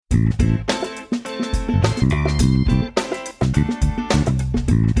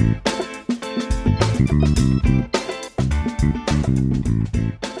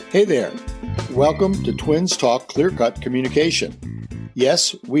Hey there. Welcome to Twins Talk Clear-Cut Communication.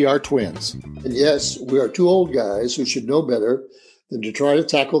 Yes, we are twins. And yes, we are two old guys who should know better than to try to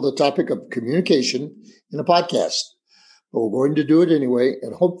tackle the topic of communication in a podcast. But we're going to do it anyway,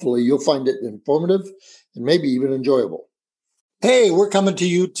 and hopefully you'll find it informative and maybe even enjoyable. Hey, we're coming to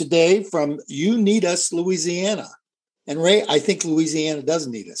you today from You Need Us, Louisiana. And Ray, I think Louisiana does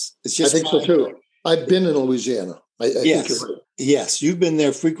need us. It's just I think so too. I've been in Louisiana. I yes. think you're right. Yes, you've been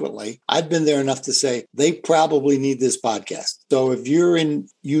there frequently. I've been there enough to say they probably need this podcast. So if you're in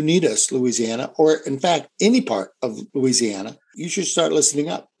You Need Us, Louisiana, or in fact, any part of Louisiana, you should start listening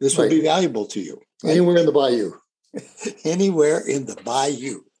up. This will be valuable to you. Right? Anywhere in the bayou. Anywhere in the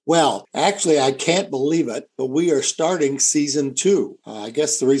bayou. Well, actually, I can't believe it, but we are starting season 2. I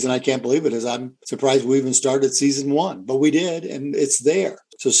guess the reason I can't believe it is I'm surprised we even started season 1, but we did, and it's there.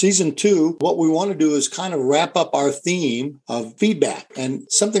 So season 2, what we want to do is kind of wrap up our theme of feedback. And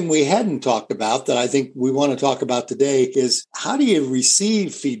something we hadn't talked about that I think we want to talk about today is how do you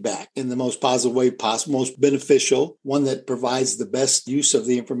receive feedback in the most positive way possible, most beneficial, one that provides the best use of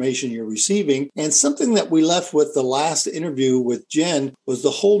the information you're receiving. And something that we left with the last interview with Jen was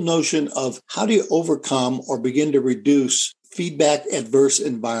the whole notion of how do you overcome or begin to reduce feedback adverse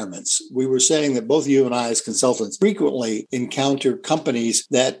environments. We were saying that both you and I as consultants frequently encounter companies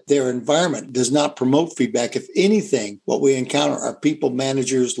that their environment does not promote feedback. If anything, what we encounter are people,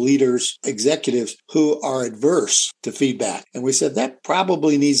 managers, leaders, executives who are adverse to feedback. And we said that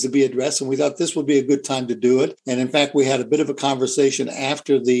probably needs to be addressed. And we thought this would be a good time to do it. And in fact, we had a bit of a conversation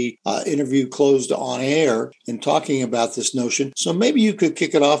after the interview closed on air in talking about this notion. So maybe you could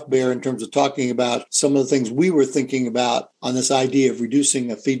kick it off, Bear, in terms of talking about some of the things we were thinking about on this idea of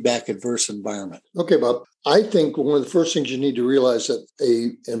reducing a feedback adverse environment. Okay, Bob. I think one of the first things you need to realize that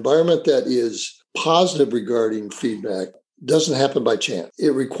an environment that is positive regarding feedback doesn't happen by chance.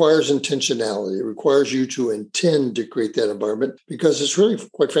 It requires intentionality. It requires you to intend to create that environment because it's really,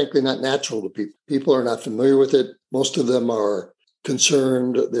 quite frankly, not natural to people. People are not familiar with it. Most of them are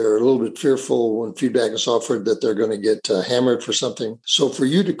concerned. They're a little bit fearful when feedback is offered that they're going to get hammered for something. So for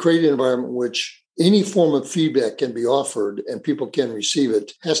you to create an environment in which any form of feedback can be offered and people can receive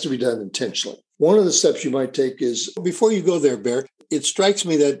it has to be done intentionally. One of the steps you might take is... Before you go there, Bear, it strikes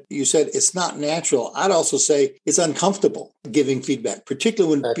me that you said it's not natural. I'd also say it's uncomfortable giving feedback,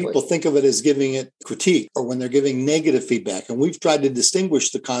 particularly when people think of it as giving it critique or when they're giving negative feedback. And we've tried to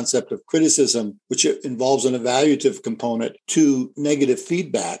distinguish the concept of criticism, which involves an evaluative component, to negative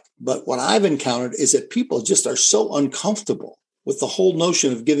feedback. But what I've encountered is that people just are so uncomfortable with the whole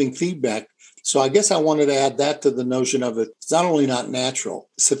notion of giving feedback. So I guess I wanted to add that to the notion of it's not only not natural,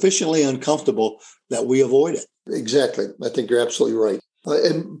 sufficiently uncomfortable that we avoid it. Exactly. I think you're absolutely right.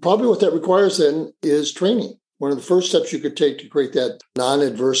 And probably what that requires then is training. One of the first steps you could take to create that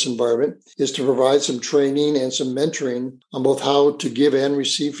non-adverse environment is to provide some training and some mentoring on both how to give and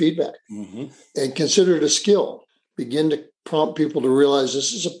receive feedback. Mm-hmm. And consider it a skill. Begin to prompt people to realize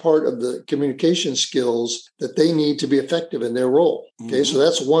this is a part of the communication skills that they need to be effective in their role. Okay, so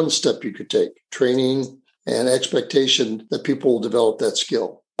that's one step you could take, training and expectation that people will develop that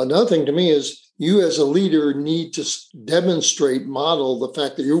skill. Another thing to me is you as a leader need to demonstrate, model the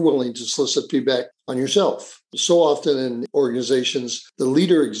fact that you're willing to solicit feedback on yourself. So often in organizations, the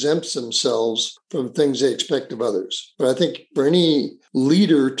leader exempts themselves from things they expect of others. But I think for any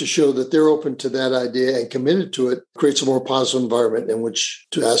leader to show that they're open to that idea and committed to it creates a more positive environment in which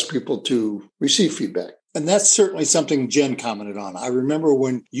to ask people to receive feedback. And that's certainly something Jen commented on. I remember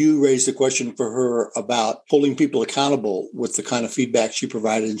when you raised a question for her about holding people accountable with the kind of feedback she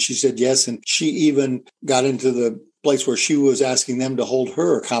provided, and she said yes. And she even got into the place where she was asking them to hold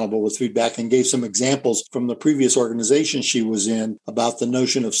her accountable with feedback and gave some examples from the previous organization she was in about the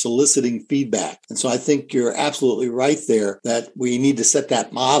notion of soliciting feedback. And so I think you're absolutely right there that we need to set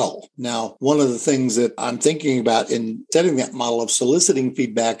that model. Now, one of the things that I'm thinking about in setting that model of soliciting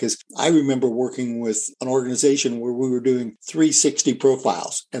feedback is I remember working with an organization where we were doing 360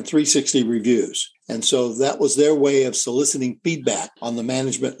 profiles and 360 reviews. And so that was their way of soliciting feedback on the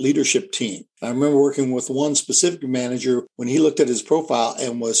management leadership team. I remember working with one specific manager when he looked at his profile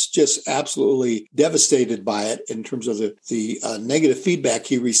and was just absolutely devastated by it in terms of the negative feedback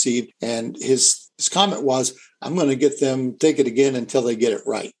he received. And his comment was, I'm going to get them take it again until they get it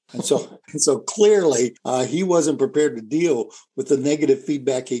right. And so clearly, he wasn't prepared to deal with the negative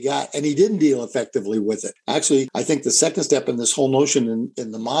feedback he got, and he didn't deal effectively with it. Actually, I think the second step in this whole notion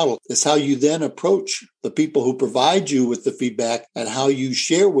in the model is how you then approach the people who provide you with the feedback and how you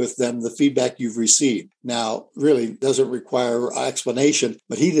share with them the feedback you've received. Now, really doesn't require explanation,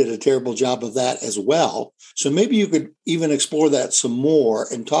 but he did a terrible job of that as well. So maybe you could even explore that some more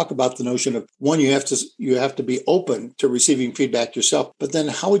and talk about the notion of, one, you have to be open to receiving feedback yourself, but then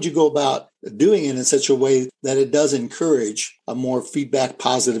how would you go about doing it in such a way that it does encourage a more feedback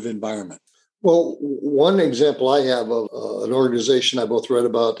positive environment? Well, one example I have of an organization I both read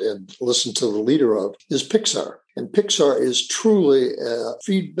about and listened to the leader of is Pixar. And Pixar is truly a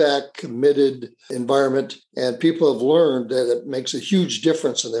feedback committed environment. And people have learned that it makes a huge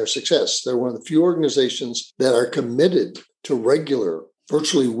difference in their success. They're one of the few organizations that are committed to regular,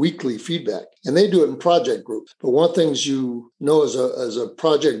 virtually weekly feedback. And they do it in project groups. But one of the things you know as a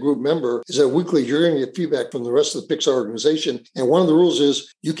project group member is that weekly you're going to get feedback from the rest of the Pixar organization. And one of the rules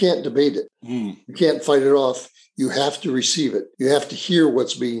is you can't debate it. You can't fight it off. You have to receive it. You have to hear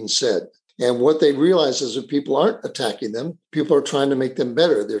what's being said. And what they realize is that people aren't attacking them. People are trying to make them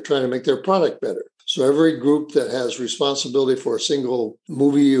better. They're trying to make their product better. So every group that has responsibility for a single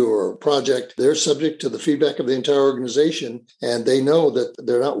movie or project, they're subject to the feedback of the entire organization, and they know that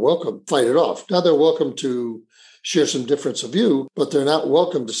they're not welcome to fight it off. Now, they're welcome to share some difference of view, but they're not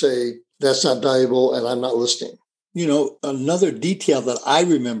welcome to say, that's not valuable and I'm not listening. You know, another detail that I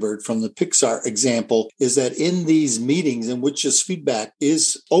remembered from the Pixar example is that in these meetings in which this feedback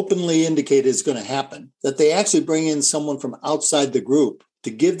is openly indicated is going to happen, that they actually bring in someone from outside the group to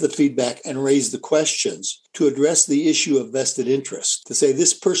give the feedback and raise the questions to address the issue of vested interest, to say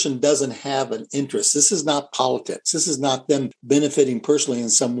this person doesn't have an interest. This is not politics. This is not them benefiting personally in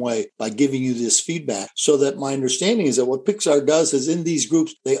some way by giving you this feedback. So that my understanding is that what Pixar does is in these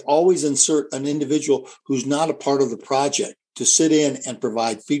groups, they always insert an individual who's not a part of the project to sit in and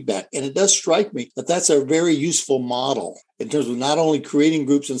provide feedback. And it does strike me that that's a very useful model in terms of not only creating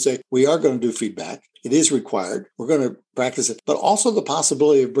groups and say, we are going to do feedback. It is required. We're going to practice it, but also the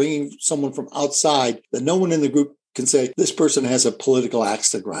possibility of bringing someone from outside that no one in the group can say, this person has a political axe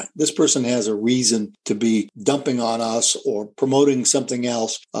to grind. This person has a reason to be dumping on us or promoting something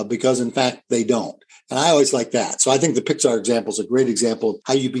else because, in fact, they don't. And I always like that. So I think the Pixar example is a great example of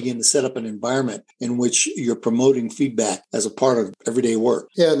how you begin to set up an environment in which you're promoting feedback as a part of everyday work.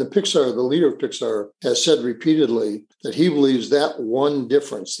 Yeah, and the leader of Pixar has said repeatedly that he believes that one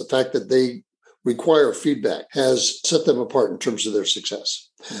difference, the fact that they require feedback, has set them apart in terms of their success.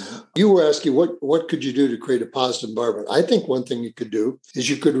 Mm-hmm. You were asking what could you do to create a positive environment? I think one thing you could do is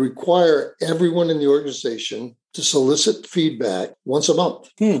you could require everyone in the organization to solicit feedback once a month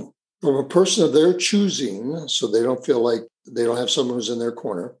from a person of their choosing, so they don't feel like they don't have someone who's in their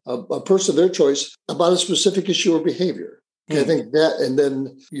corner, a person of their choice about a specific issue or behavior. I think that, and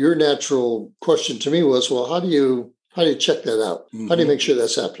then your natural question to me was, well, how do you check that out? How do you make sure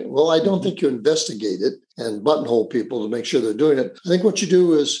that's happening? Well, I don't think you investigate it and buttonhole people to make sure they're doing it. I think what you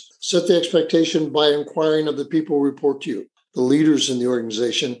do is set the expectation by inquiring of the people who report to you, the leaders in the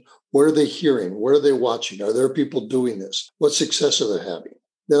organization. What are they hearing? What are they watching? Are there people doing this? What success are they having?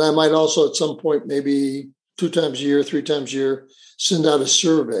 Then I might also at some point, maybe 2 times a year, 3 times a year, send out a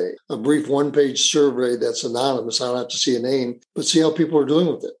survey, a brief 1-page survey that's anonymous. I don't have to see a name, but see how people are doing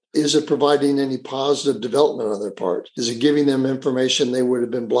with it. Is it providing any positive development on their part? Is it giving them information they would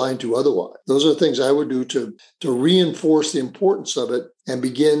have been blind to otherwise? Those are things I would do to reinforce the importance of it and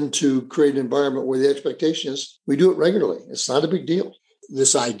begin to create an environment where the expectation is we do it regularly. It's not a big deal.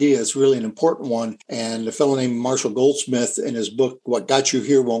 This idea is really an important one. And a fellow named Marshall Goldsmith in his book, What Got You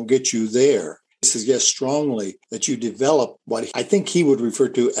Here Won't Get You There, suggests strongly that you develop what I think he would refer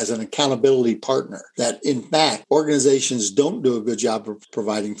to as an accountability partner, that in fact, organizations don't do a good job of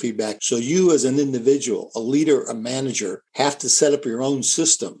providing feedback. So you as an individual, a leader, a manager, have to set up your own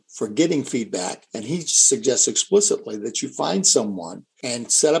system for getting feedback. And he suggests explicitly that you find someone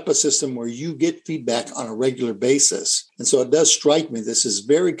and set up a system where you get feedback on a regular basis. And so it does strike me this is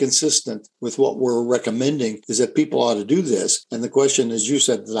very consistent with what we're recommending, is that people ought to do this. And the question, as you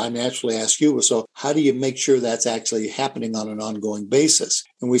said, that I naturally ask you was, so how do you make sure that's actually happening on an ongoing basis?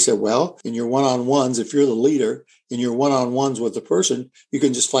 And we said, well, in your one-on-ones, if you're the leader, in your one-on-ones with the person, you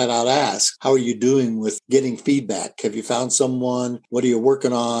can just flat out ask, how are you doing with getting feedback? Have you found someone? What are you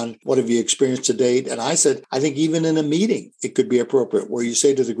working on? What have you experienced to date? And I said, I think even in a meeting, it could be appropriate where you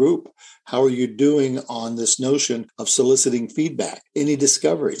say to the group, how are you doing on this notion of soliciting feedback? Any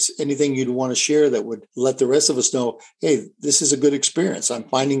discoveries, anything you'd want to share that would let the rest of us know, hey, this is a good experience. I'm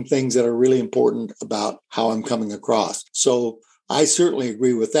finding things that are really important about how I'm coming across. So I certainly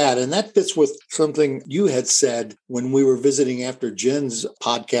agree with that. And that fits with something you had said when we were visiting after Jen's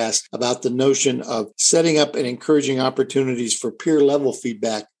podcast about the notion of setting up and encouraging opportunities for peer level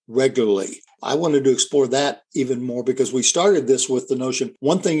feedback regularly. I wanted to explore that even more because we started this with the notion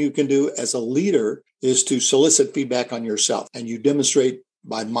one thing you can do as a leader is to solicit feedback on yourself, and you demonstrate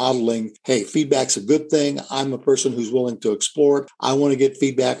by modeling, hey, feedback's a good thing. I'm a person who's willing to explore it. I want to get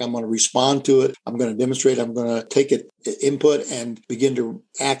feedback. I'm going to respond to it. I'm going to demonstrate. I'm going to take it input and begin to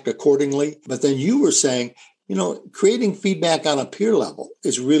act accordingly. But then you were saying, creating feedback on a peer level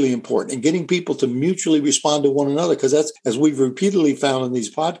is really important, and getting people to mutually respond to one another, because that's, as we've repeatedly found in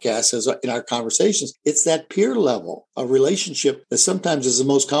these podcasts, as in our conversations, it's that peer level of relationship that sometimes is the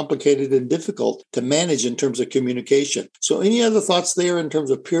most complicated and difficult to manage in terms of communication. So any other thoughts there in terms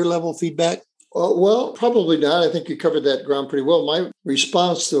of peer level feedback? Well, probably not. I think you covered that ground pretty well. My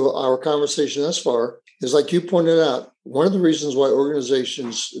response to our conversation thus far is, like you pointed out, one of the reasons why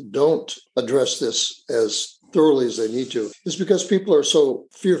organizations don't address this as thoroughly as they need to is because people are so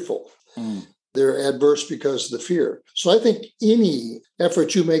fearful. They're adverse because of the fear. So I think any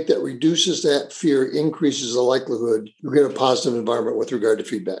effort you make that reduces that fear increases the likelihood you get a positive environment with regard to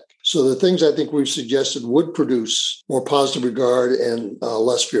feedback. So the things I think we've suggested would produce more positive regard and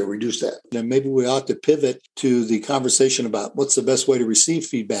less fear, reduce that. And maybe we ought to pivot to the conversation about what's the best way to receive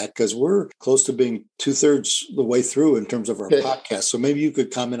feedback, because we're close to being 2/3 the way through in terms of our podcast. So maybe you could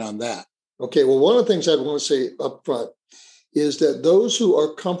comment on that. Okay, well, one of the things I'd want to say up front is that those who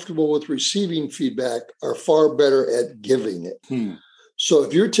are comfortable with receiving feedback are far better at giving it. So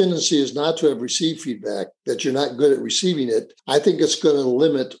if your tendency is not to have received feedback, that you're not good at receiving it, I think it's going to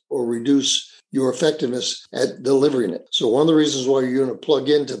limit or reduce your effectiveness at delivering it. So one of the reasons why you're going to plug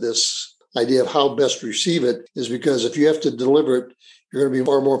into this idea of how best to receive it is because if you have to deliver it, you're going to be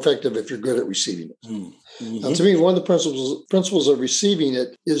far more effective if you're good at receiving it. Now, to me, one of the principles of receiving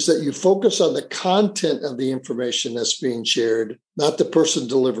it is that you focus on the content of the information that's being shared, not the person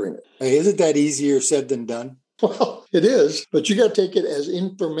delivering it. Hey, isn't that easier said than done? Well, it is, but you got to take it as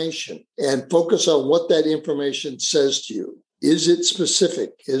information and focus on what that information says to you. Is it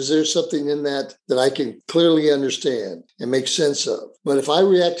specific? Is there something in that I can clearly understand and make sense of? But if I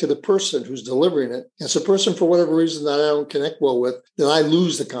react to the person who's delivering it, and it's a person for whatever reason that I don't connect well with, then I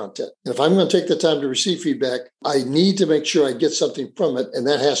lose the content. And if I'm going to take the time to receive feedback, I need to make sure I get something from it, and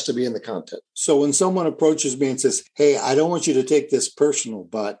that has to be in the content. So when someone approaches me and says, hey, I don't want you to take this personal,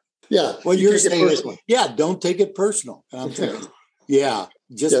 but what you're saying is, don't take it personal. And I'm thinking, with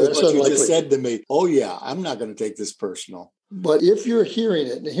what you just said to me, I'm not going to take this personal. But if you're hearing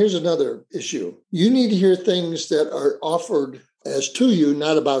it, and here's another issue, you need to hear things that are offered as to you,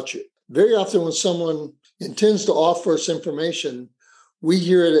 not about you. Very often when someone intends to offer us information, we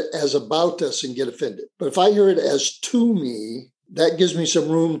hear it as about us and get offended. But if I hear it as to me, that gives me some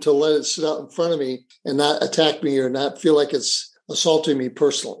room to let it sit out in front of me and not attack me or not feel like it's assaulting me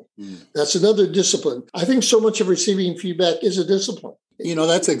personally. That's another discipline. I think so much of receiving feedback is a discipline.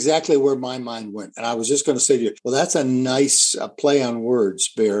 That's exactly where my mind went. And I was just going to say to you, well, that's a nice play on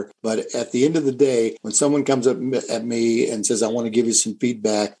words, Bear. But at the end of the day, when someone comes up at me and says, I want to give you some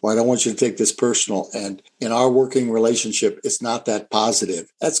feedback, or I don't want you to take this personal, and in our working relationship, it's not that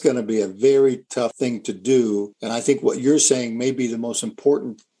positive, that's going to be a very tough thing to do. And I think what you're saying may be the most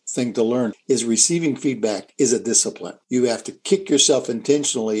important thing to learn is receiving feedback is a discipline. You have to kick yourself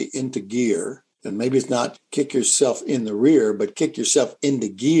intentionally into gear. And maybe it's not kick yourself in the rear, but kick yourself into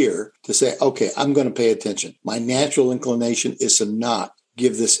gear to say, okay, I'm going to pay attention. My natural inclination is to not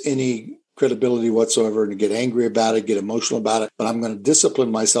give this any credibility whatsoever and to get angry about it, get emotional about it. But I'm going to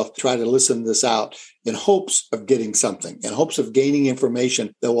discipline myself, try to listen this out in hopes of getting something, in hopes of gaining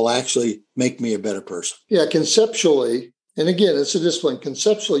information that will actually make me a better person. Yeah, conceptually, and again, it's a discipline.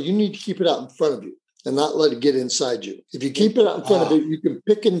 Conceptually, you need to keep it out in front of you and not let it get inside you. If you keep it out in front of you, you can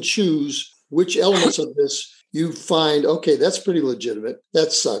pick and choose which elements of this you find, okay, that's pretty legitimate.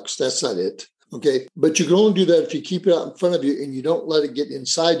 That sucks. That's not it. Okay. But you can only do that if you keep it out in front of you and you don't let it get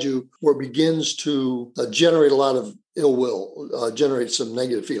inside you where it begins to generate a lot of ill will, generate some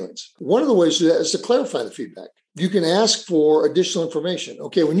negative feelings. One of the ways to do that is to clarify the feedback. You can ask for additional information.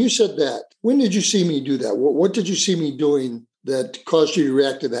 Okay, when you said that, when did you see me do that? What did you see me doing that caused you to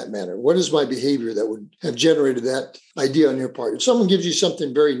react in that manner? What is my behavior that would have generated that idea on your part? If someone gives you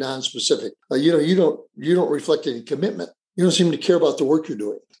something very non-specific, you don't reflect any commitment. You don't seem to care about the work you're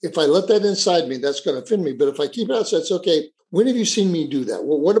doing. If I let that inside me, that's going to offend me. But if I keep it outside, it's okay. When have you seen me do that?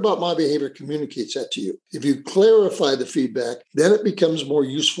 Well, what about my behavior communicates that to you? If you clarify the feedback, then it becomes more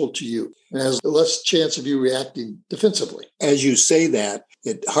useful to you and has less chance of you reacting defensively. As you say that,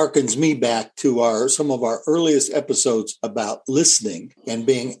 it harkens me back to some of our earliest episodes about listening and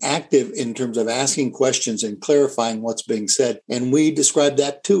being active in terms of asking questions and clarifying what's being said. And we describe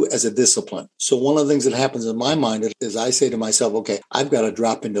that too as a discipline. So one of the things that happens in my mind is I say to myself, okay, I've got to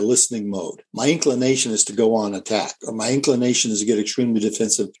drop into listening mode. My inclination is to go on attack, or my inclination is to get extremely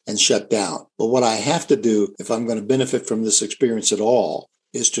defensive and shut down. But what I have to do, if I'm going to benefit from this experience at all,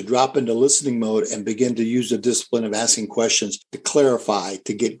 is to drop into listening mode and begin to use the discipline of asking questions to clarify,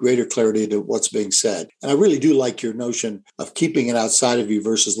 to get greater clarity to what's being said. And I really do like your notion of keeping it outside of you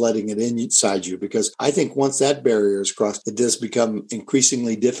versus letting it inside you, because I think once that barrier is crossed, it does become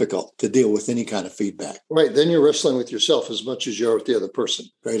increasingly difficult to deal with any kind of feedback. Right. Then you're wrestling with yourself as much as you are with the other person.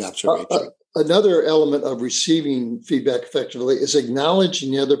 Great observation. Another element of receiving feedback effectively is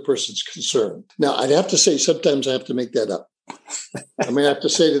acknowledging the other person's concern. Now, I'd have to say sometimes I have to make that up. I may have to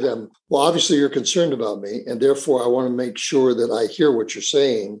say to them, well, obviously you're concerned about me, and therefore I want to make sure that I hear what you're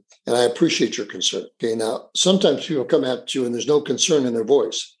saying, and I appreciate your concern. Okay, now, sometimes people come at you and there's no concern in their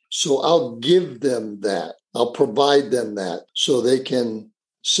voice. So I'll give them that. I'll provide them that so they can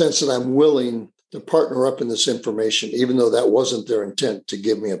sense that I'm willing to partner up in this information, even though that wasn't their intent to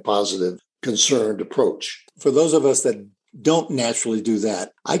give me a positive, concerned approach. For those of us that don't naturally do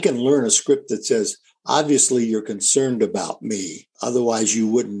that, I can learn a script that says, obviously, you're concerned about me. Otherwise, you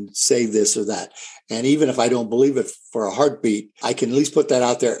wouldn't say this or that. And even if I don't believe it for a heartbeat, I can at least put that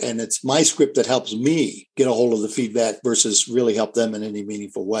out there. And it's my script that helps me get a hold of the feedback versus really help them in any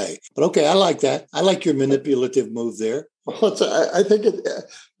meaningful way. But okay, I like that. I like your manipulative move there. Well, I think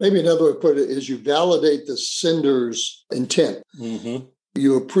maybe another way to put it is you validate the sender's intent. Mm-hmm.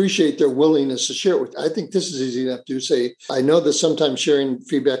 You appreciate their willingness to share it with you. I think this is easy enough to say, I know that sometimes sharing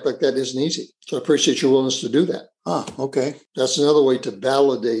feedback like that isn't easy. So I appreciate your willingness to do that. Okay. That's another way to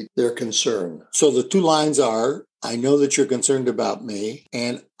validate their concern. So the two lines are, I know that you're concerned about me,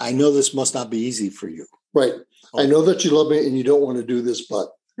 and I know this must not be easy for you. Right. I know that you love me and you don't want to do this, but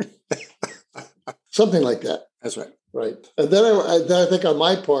something like that. That's right. Right. And then I think on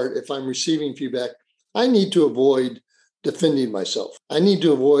my part, if I'm receiving feedback, I need to avoid defending myself. I need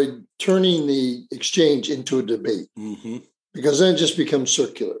to avoid turning the exchange into a debate, because then it just becomes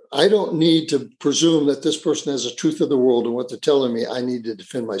circular. I don't need to presume that this person has the truth of the world and what they're telling me I need to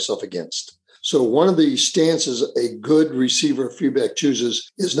defend myself against. So one of the stances a good receiver of feedback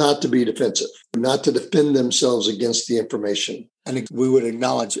chooses is not to be defensive, not to defend themselves against the information. And we would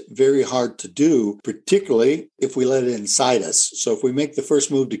acknowledge very hard to do, particularly if we let it inside us. So if we make the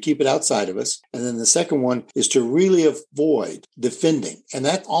first move to keep it outside of us, and then the second one is to really avoid defending. And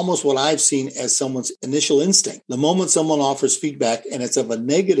that's almost what I've seen as someone's initial instinct. The moment someone offers feedback and it's of a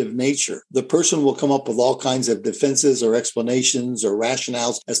negative nature, the person will come up with all kinds of defenses or explanations or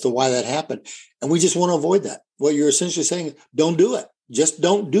rationales as to why that happened. And we just want to avoid that. What you're essentially saying is don't do it. Just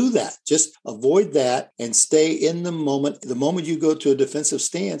don't do that. Just avoid that and stay in the moment. The moment you go to a defensive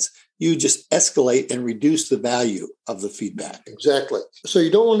stance, you just escalate and reduce the value of the feedback. Exactly. So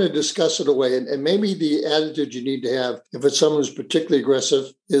you don't want to discuss it away. And maybe the attitude you need to have, if it's someone who's particularly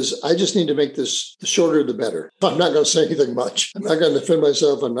aggressive, is I just need to make this the shorter the better. I'm not going to say anything much. I'm not going to defend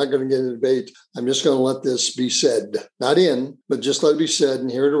myself. I'm not going to get in a debate. I'm just going to let this be said. Not in, but just let it be said and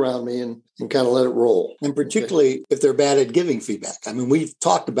hear it around me and kind of let it roll. And particularly if they're bad at giving feedback. I mean, we've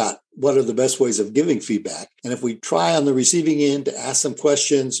talked about what are the best ways of giving feedback. And if we try on the receiving end to ask some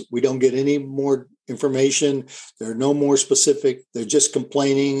questions, we don't get any more information. They're no more specific. They're just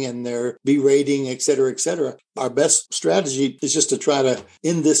complaining and they're berating, et cetera, et cetera. Our best strategy is just to try to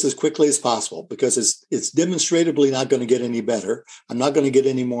end this as quickly as possible, because it's demonstrably not going to get any better. I'm not going to get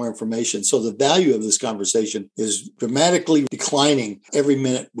any more information. So the value of this conversation is dramatically declining every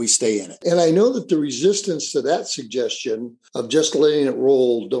minute we stay in it. And I know that the resistance to that suggestion of just letting it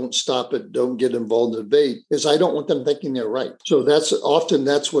roll, don't stop it, don't get involved in the debate, is I don't want them thinking they're right. So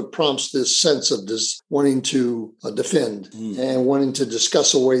that's what prompts this sense of this wanting to defend and wanting to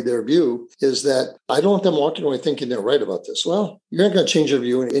discuss away their view, is that I don't want them walking away thinking they're right about this. Well, you're not going to change your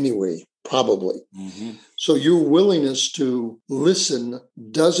view anyway, probably. So your willingness to listen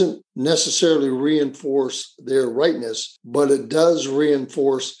doesn't necessarily reinforce their rightness, but it does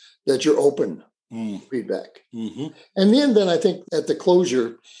reinforce that you're open to feedback. And then I think at the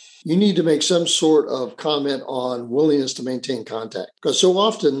closure, you need to make some sort of comment on willingness to maintain contact. Because so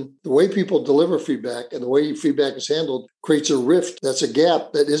often the way people deliver feedback and the way feedback is handled creates a rift that's a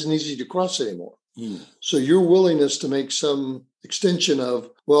gap that isn't easy to cross anymore. So your willingness to make some extension of,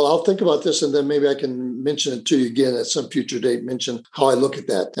 well, I'll think about this and then maybe I can mention it to you again at some future date, mention how I look at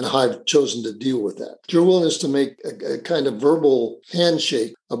that and how I've chosen to deal with that. Your willingness to make a kind of verbal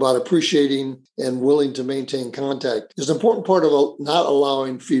handshake about appreciating and willing to maintain contact is an important part of not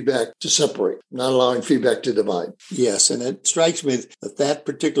allowing feedback to separate, not allowing feedback to divide. Yes, and it strikes me that that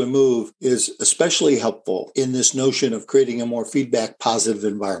particular move is especially helpful in this notion of creating a more feedback positive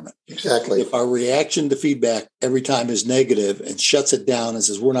environment. Exactly. If our reaction to feedback every time is negative and shuts it down and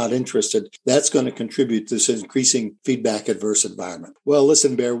says we're not interested, that's going to contribute to this increasing feedback adverse environment. Well,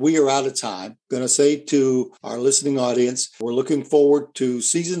 listen, Bear, we are out of time. Going to say to our listening audience, we're looking forward to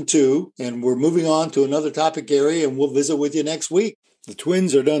season 2, and we're moving on to another topic area, and we'll visit with you next week. The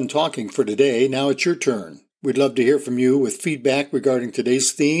twins are done talking for today. Now it's your turn. We'd love to hear from you with feedback regarding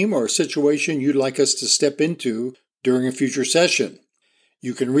today's theme or a situation you'd like us to step into during a future session.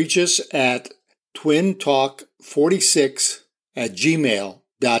 You can reach us at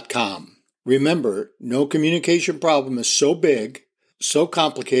twintalk46@gmail.com. Remember, no communication problem is so big, so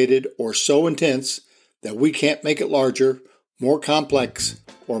complicated, or so intense that we can't make it larger, more complex,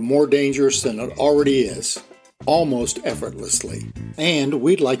 or more dangerous than it already is, almost effortlessly. And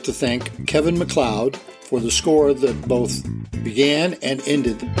we'd like to thank Kevin MacLeod for the score that both began and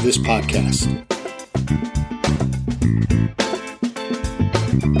ended this podcast.